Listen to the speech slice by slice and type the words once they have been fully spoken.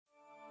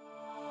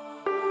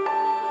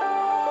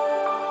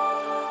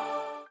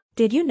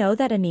Did you know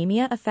that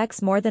anemia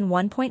affects more than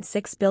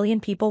 1.6 billion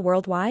people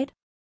worldwide?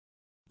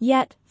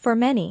 Yet, for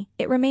many,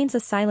 it remains a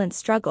silent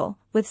struggle,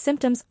 with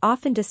symptoms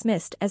often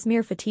dismissed as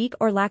mere fatigue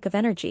or lack of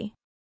energy.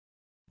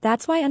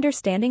 That's why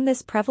understanding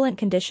this prevalent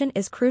condition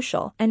is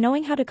crucial and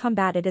knowing how to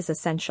combat it is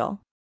essential.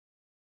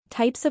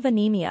 Types of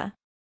anemia.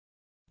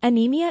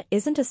 Anemia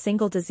isn't a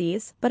single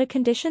disease but a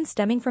condition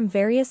stemming from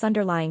various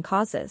underlying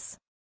causes.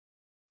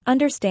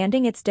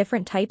 Understanding its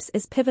different types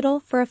is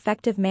pivotal for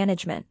effective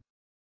management.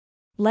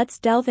 Let's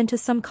delve into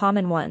some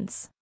common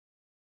ones.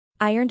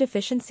 Iron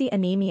deficiency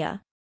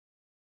anemia.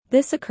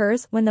 This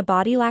occurs when the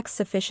body lacks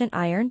sufficient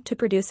iron to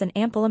produce an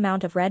ample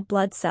amount of red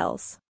blood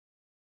cells.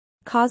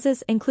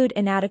 Causes include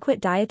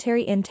inadequate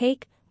dietary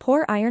intake,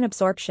 poor iron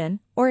absorption,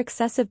 or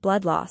excessive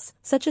blood loss,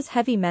 such as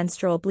heavy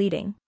menstrual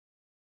bleeding.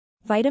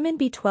 Vitamin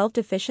B12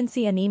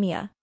 deficiency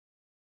anemia.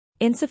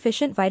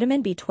 Insufficient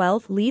vitamin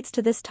B12 leads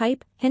to this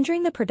type,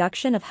 hindering the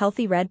production of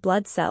healthy red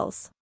blood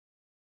cells.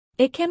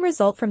 It can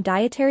result from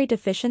dietary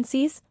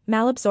deficiencies,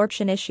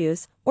 malabsorption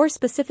issues, or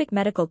specific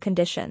medical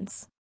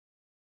conditions.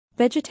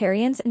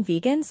 Vegetarians and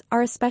vegans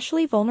are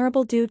especially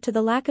vulnerable due to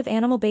the lack of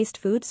animal-based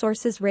food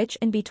sources rich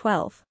in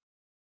B12.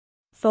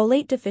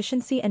 Folate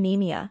deficiency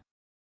anemia.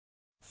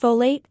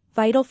 Folate,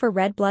 vital for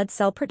red blood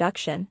cell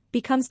production,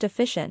 becomes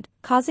deficient,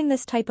 causing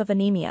this type of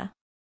anemia.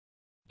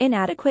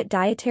 Inadequate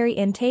dietary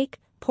intake,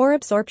 poor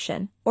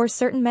absorption, or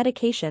certain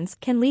medications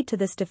can lead to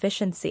this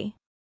deficiency.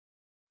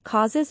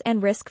 Causes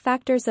and risk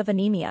factors of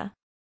anemia.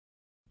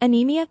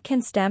 Anemia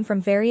can stem from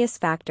various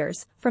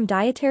factors, from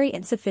dietary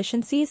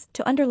insufficiencies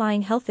to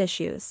underlying health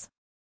issues.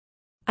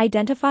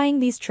 Identifying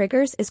these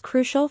triggers is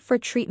crucial for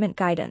treatment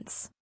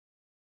guidance.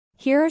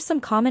 Here are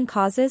some common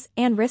causes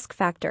and risk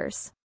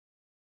factors.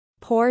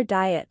 Poor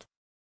diet.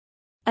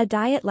 A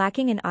diet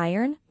lacking in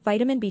iron,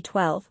 vitamin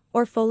B12,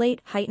 or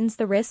folate heightens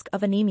the risk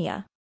of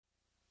anemia.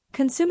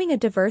 Consuming a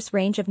diverse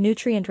range of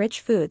nutrient-rich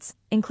foods,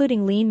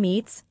 including lean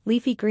meats,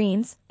 leafy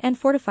greens, and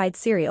fortified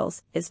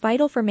cereals, is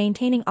vital for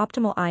maintaining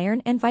optimal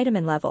iron and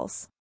vitamin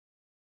levels.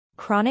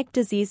 Chronic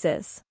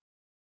diseases.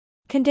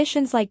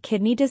 Conditions like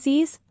kidney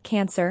disease,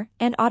 cancer,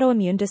 and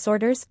autoimmune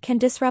disorders can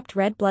disrupt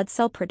red blood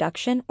cell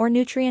production or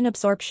nutrient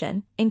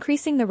absorption,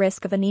 increasing the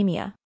risk of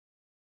anemia.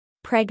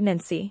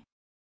 Pregnancy.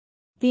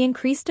 The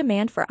increased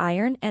demand for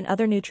iron and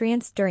other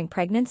nutrients during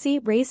pregnancy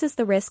raises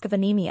the risk of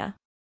anemia.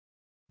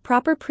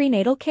 Proper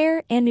prenatal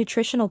care and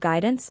nutritional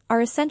guidance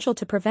are essential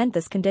to prevent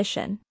this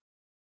condition.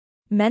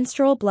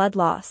 Menstrual blood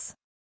loss.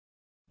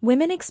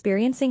 Women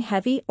experiencing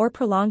heavy or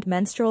prolonged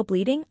menstrual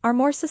bleeding are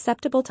more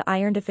susceptible to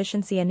iron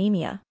deficiency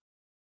anemia.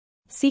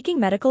 Seeking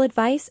medical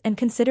advice and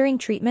considering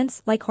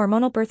treatments like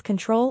hormonal birth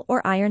control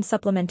or iron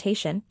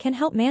supplementation can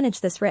help manage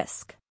this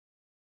risk.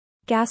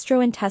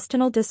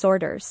 Gastrointestinal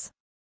disorders.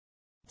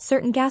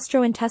 Certain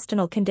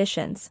gastrointestinal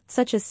conditions,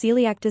 such as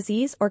celiac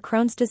disease or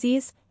Crohn's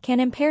disease,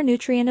 can impair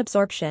nutrient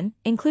absorption,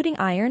 including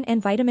iron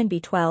and vitamin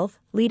B12,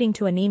 leading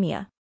to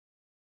anemia.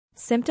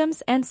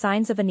 Symptoms and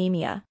signs of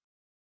anemia.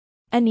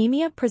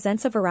 Anemia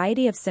presents a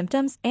variety of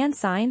symptoms and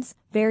signs,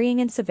 varying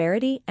in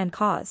severity and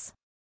cause.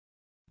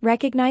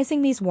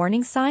 Recognizing these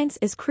warning signs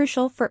is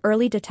crucial for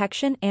early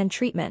detection and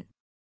treatment.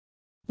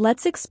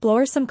 Let's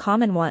explore some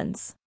common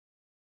ones.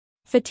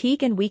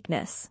 Fatigue and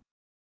weakness.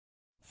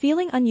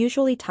 Feeling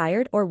unusually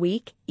tired or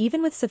weak,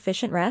 even with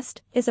sufficient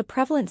rest, is a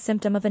prevalent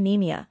symptom of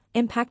anemia,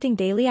 impacting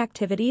daily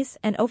activities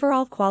and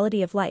overall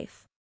quality of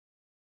life.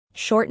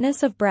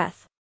 Shortness of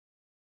breath.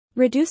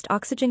 Reduced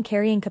oxygen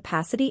carrying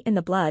capacity in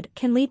the blood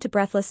can lead to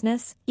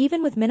breathlessness,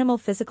 even with minimal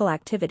physical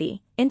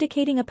activity,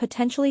 indicating a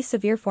potentially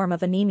severe form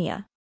of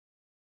anemia.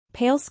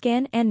 Pale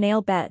skin and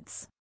nail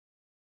beds.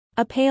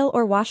 A pale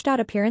or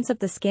washed-out appearance of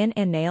the skin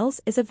and nails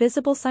is a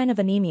visible sign of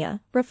anemia,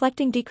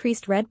 reflecting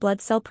decreased red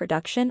blood cell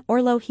production or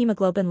low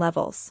hemoglobin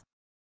levels.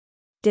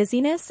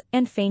 Dizziness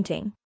and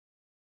fainting.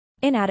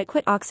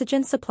 Inadequate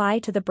oxygen supply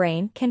to the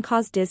brain can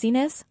cause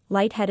dizziness,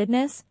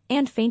 lightheadedness,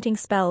 and fainting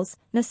spells,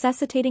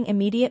 necessitating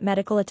immediate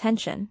medical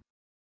attention.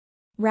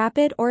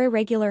 Rapid or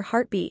irregular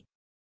heartbeat.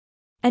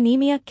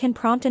 Anemia can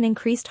prompt an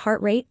increased heart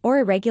rate or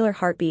irregular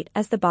heartbeat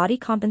as the body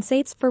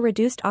compensates for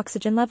reduced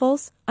oxygen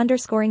levels,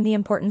 underscoring the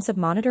importance of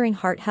monitoring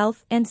heart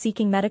health and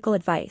seeking medical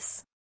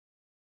advice.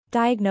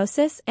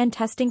 Diagnosis and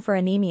testing for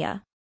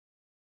anemia.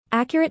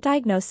 Accurate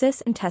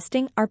diagnosis and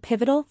testing are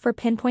pivotal for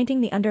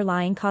pinpointing the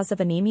underlying cause of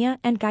anemia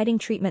and guiding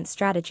treatment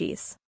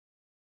strategies.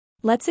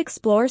 Let's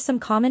explore some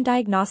common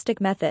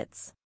diagnostic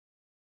methods.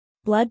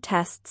 Blood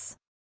tests.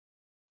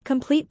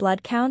 Complete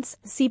blood counts,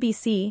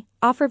 CBC,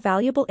 offer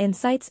valuable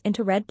insights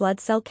into red blood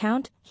cell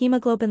count,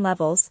 hemoglobin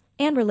levels,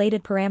 and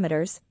related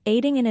parameters,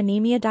 aiding in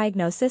anemia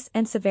diagnosis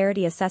and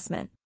severity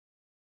assessment.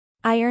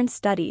 Iron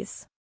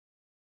studies.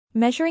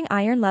 Measuring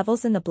iron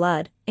levels in the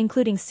blood,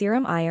 including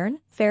serum iron,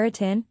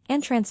 ferritin,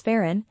 and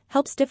transferrin,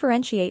 helps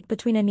differentiate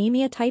between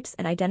anemia types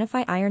and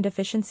identify iron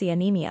deficiency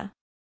anemia.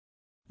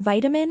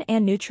 Vitamin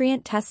and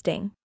nutrient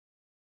testing.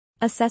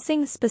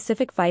 Assessing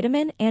specific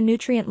vitamin and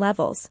nutrient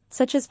levels,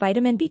 such as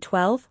vitamin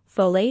B12,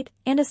 folate,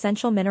 and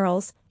essential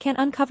minerals, can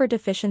uncover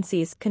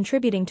deficiencies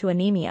contributing to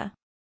anemia.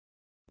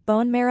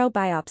 Bone marrow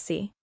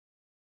biopsy.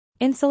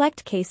 In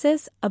select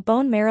cases, a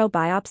bone marrow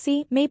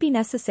biopsy may be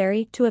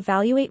necessary to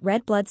evaluate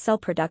red blood cell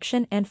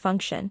production and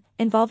function,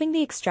 involving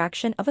the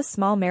extraction of a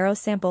small marrow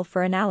sample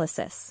for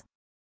analysis.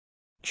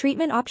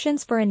 Treatment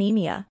options for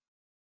anemia.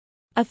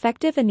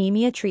 Effective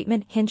anemia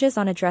treatment hinges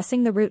on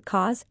addressing the root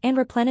cause and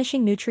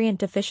replenishing nutrient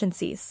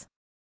deficiencies.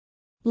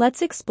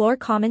 Let's explore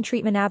common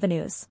treatment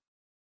avenues.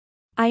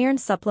 Iron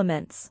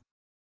supplements.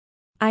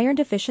 Iron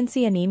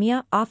deficiency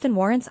anemia often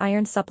warrants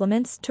iron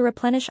supplements to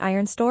replenish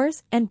iron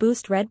stores and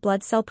boost red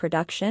blood cell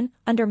production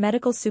under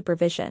medical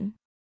supervision.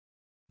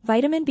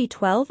 Vitamin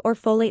B12 or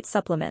folate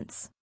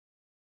supplements.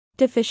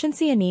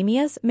 Deficiency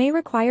anemias may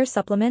require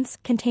supplements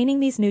containing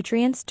these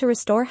nutrients to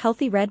restore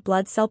healthy red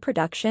blood cell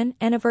production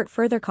and avert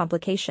further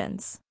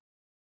complications.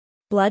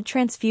 Blood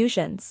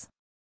transfusions.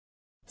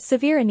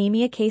 Severe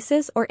anemia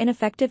cases or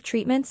ineffective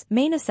treatments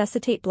may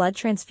necessitate blood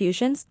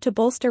transfusions to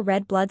bolster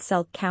red blood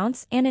cell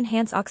counts and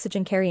enhance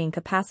oxygen carrying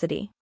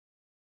capacity.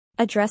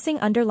 Addressing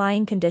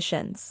underlying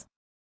conditions.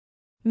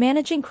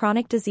 Managing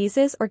chronic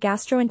diseases or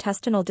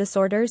gastrointestinal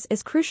disorders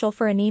is crucial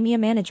for anemia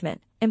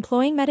management,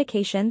 employing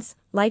medications,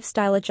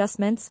 lifestyle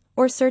adjustments,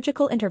 or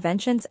surgical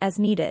interventions as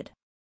needed.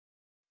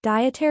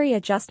 Dietary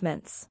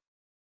adjustments.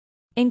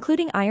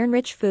 Including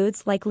iron-rich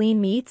foods like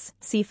lean meats,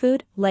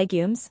 seafood,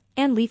 legumes,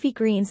 and leafy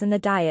greens in the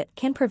diet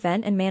can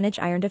prevent and manage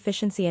iron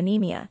deficiency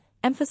anemia,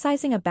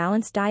 emphasizing a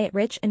balanced diet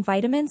rich in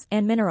vitamins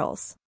and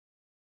minerals.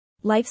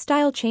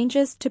 Lifestyle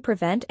changes to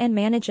prevent and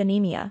manage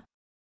anemia.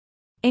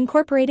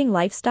 Incorporating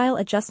lifestyle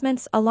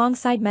adjustments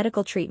alongside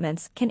medical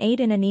treatments can aid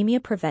in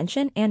anemia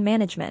prevention and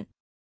management.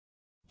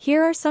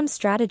 Here are some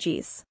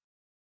strategies.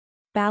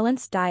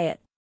 Balanced diet.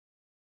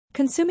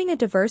 Consuming a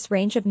diverse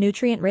range of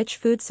nutrient-rich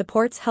foods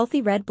supports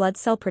healthy red blood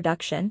cell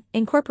production,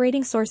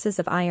 incorporating sources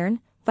of iron,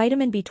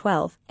 vitamin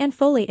B12, and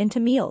folate into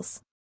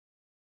meals.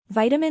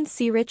 Vitamin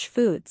C-rich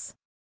foods.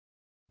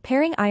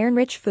 Pairing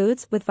iron-rich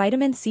foods with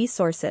vitamin C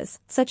sources,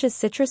 such as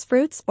citrus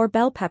fruits or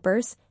bell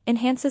peppers,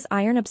 enhances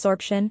iron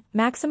absorption,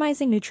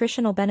 maximizing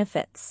nutritional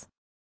benefits.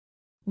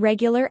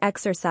 Regular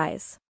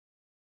exercise.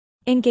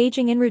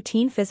 Engaging in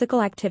routine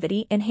physical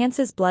activity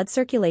enhances blood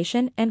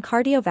circulation and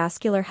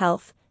cardiovascular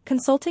health,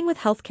 consulting with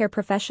healthcare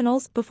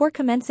professionals before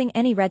commencing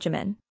any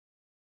regimen.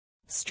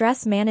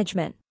 Stress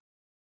management.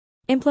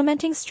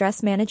 Implementing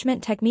stress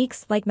management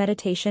techniques like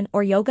meditation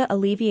or yoga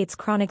alleviates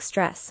chronic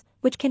stress,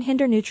 which can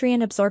hinder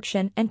nutrient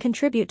absorption and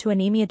contribute to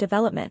anemia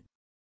development.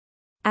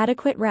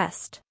 Adequate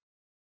rest.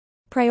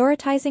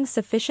 Prioritizing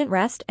sufficient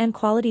rest and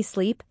quality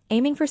sleep,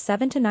 aiming for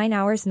 7 to 9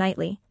 hours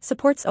nightly,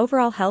 supports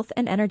overall health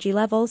and energy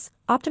levels,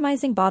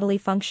 optimizing bodily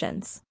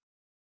functions.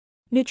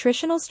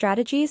 Nutritional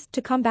strategies to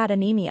combat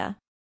anemia.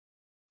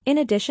 In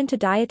addition to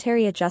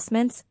dietary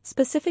adjustments,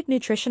 specific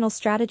nutritional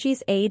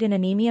strategies aid in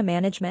anemia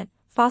management,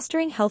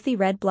 fostering healthy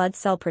red blood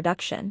cell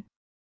production.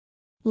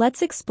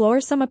 Let's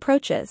explore some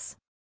approaches.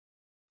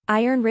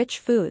 Iron-rich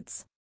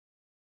foods.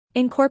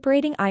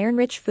 Incorporating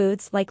iron-rich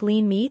foods like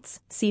lean meats,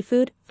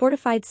 seafood,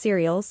 fortified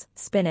cereals,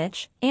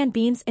 spinach, and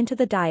beans into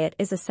the diet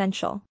is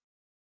essential.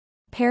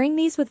 Pairing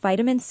these with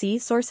vitamin C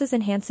sources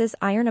enhances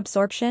iron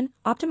absorption,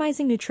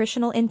 optimizing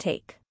nutritional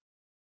intake.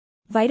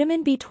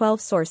 Vitamin B12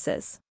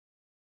 sources.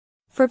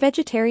 For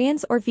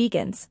vegetarians or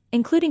vegans,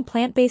 including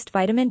plant-based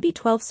vitamin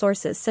B12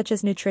 sources such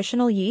as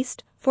nutritional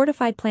yeast,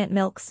 fortified plant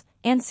milks,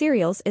 and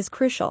cereals is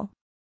crucial.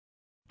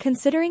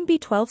 Considering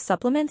B12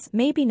 supplements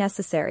may be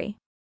necessary.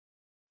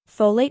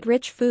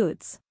 Folate-rich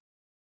foods.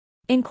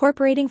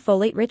 Incorporating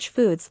folate-rich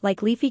foods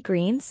like leafy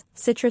greens,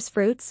 citrus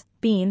fruits,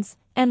 beans,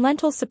 and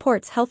lentils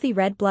supports healthy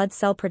red blood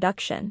cell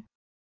production.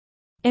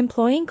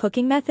 Employing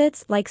cooking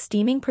methods like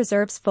steaming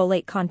preserves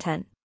folate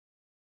content.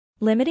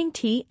 Limiting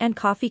tea and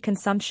coffee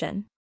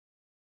consumption.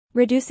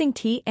 Reducing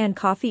tea and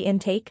coffee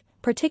intake,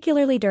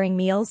 particularly during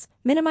meals,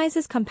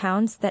 minimizes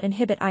compounds that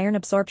inhibit iron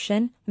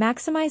absorption,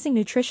 maximizing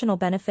nutritional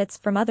benefits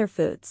from other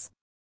foods.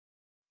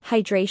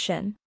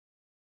 Hydration.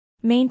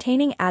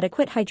 Maintaining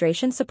adequate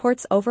hydration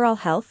supports overall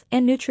health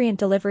and nutrient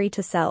delivery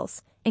to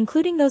cells,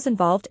 including those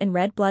involved in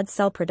red blood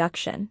cell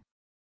production.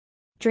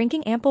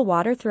 Drinking ample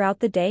water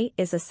throughout the day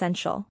is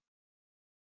essential.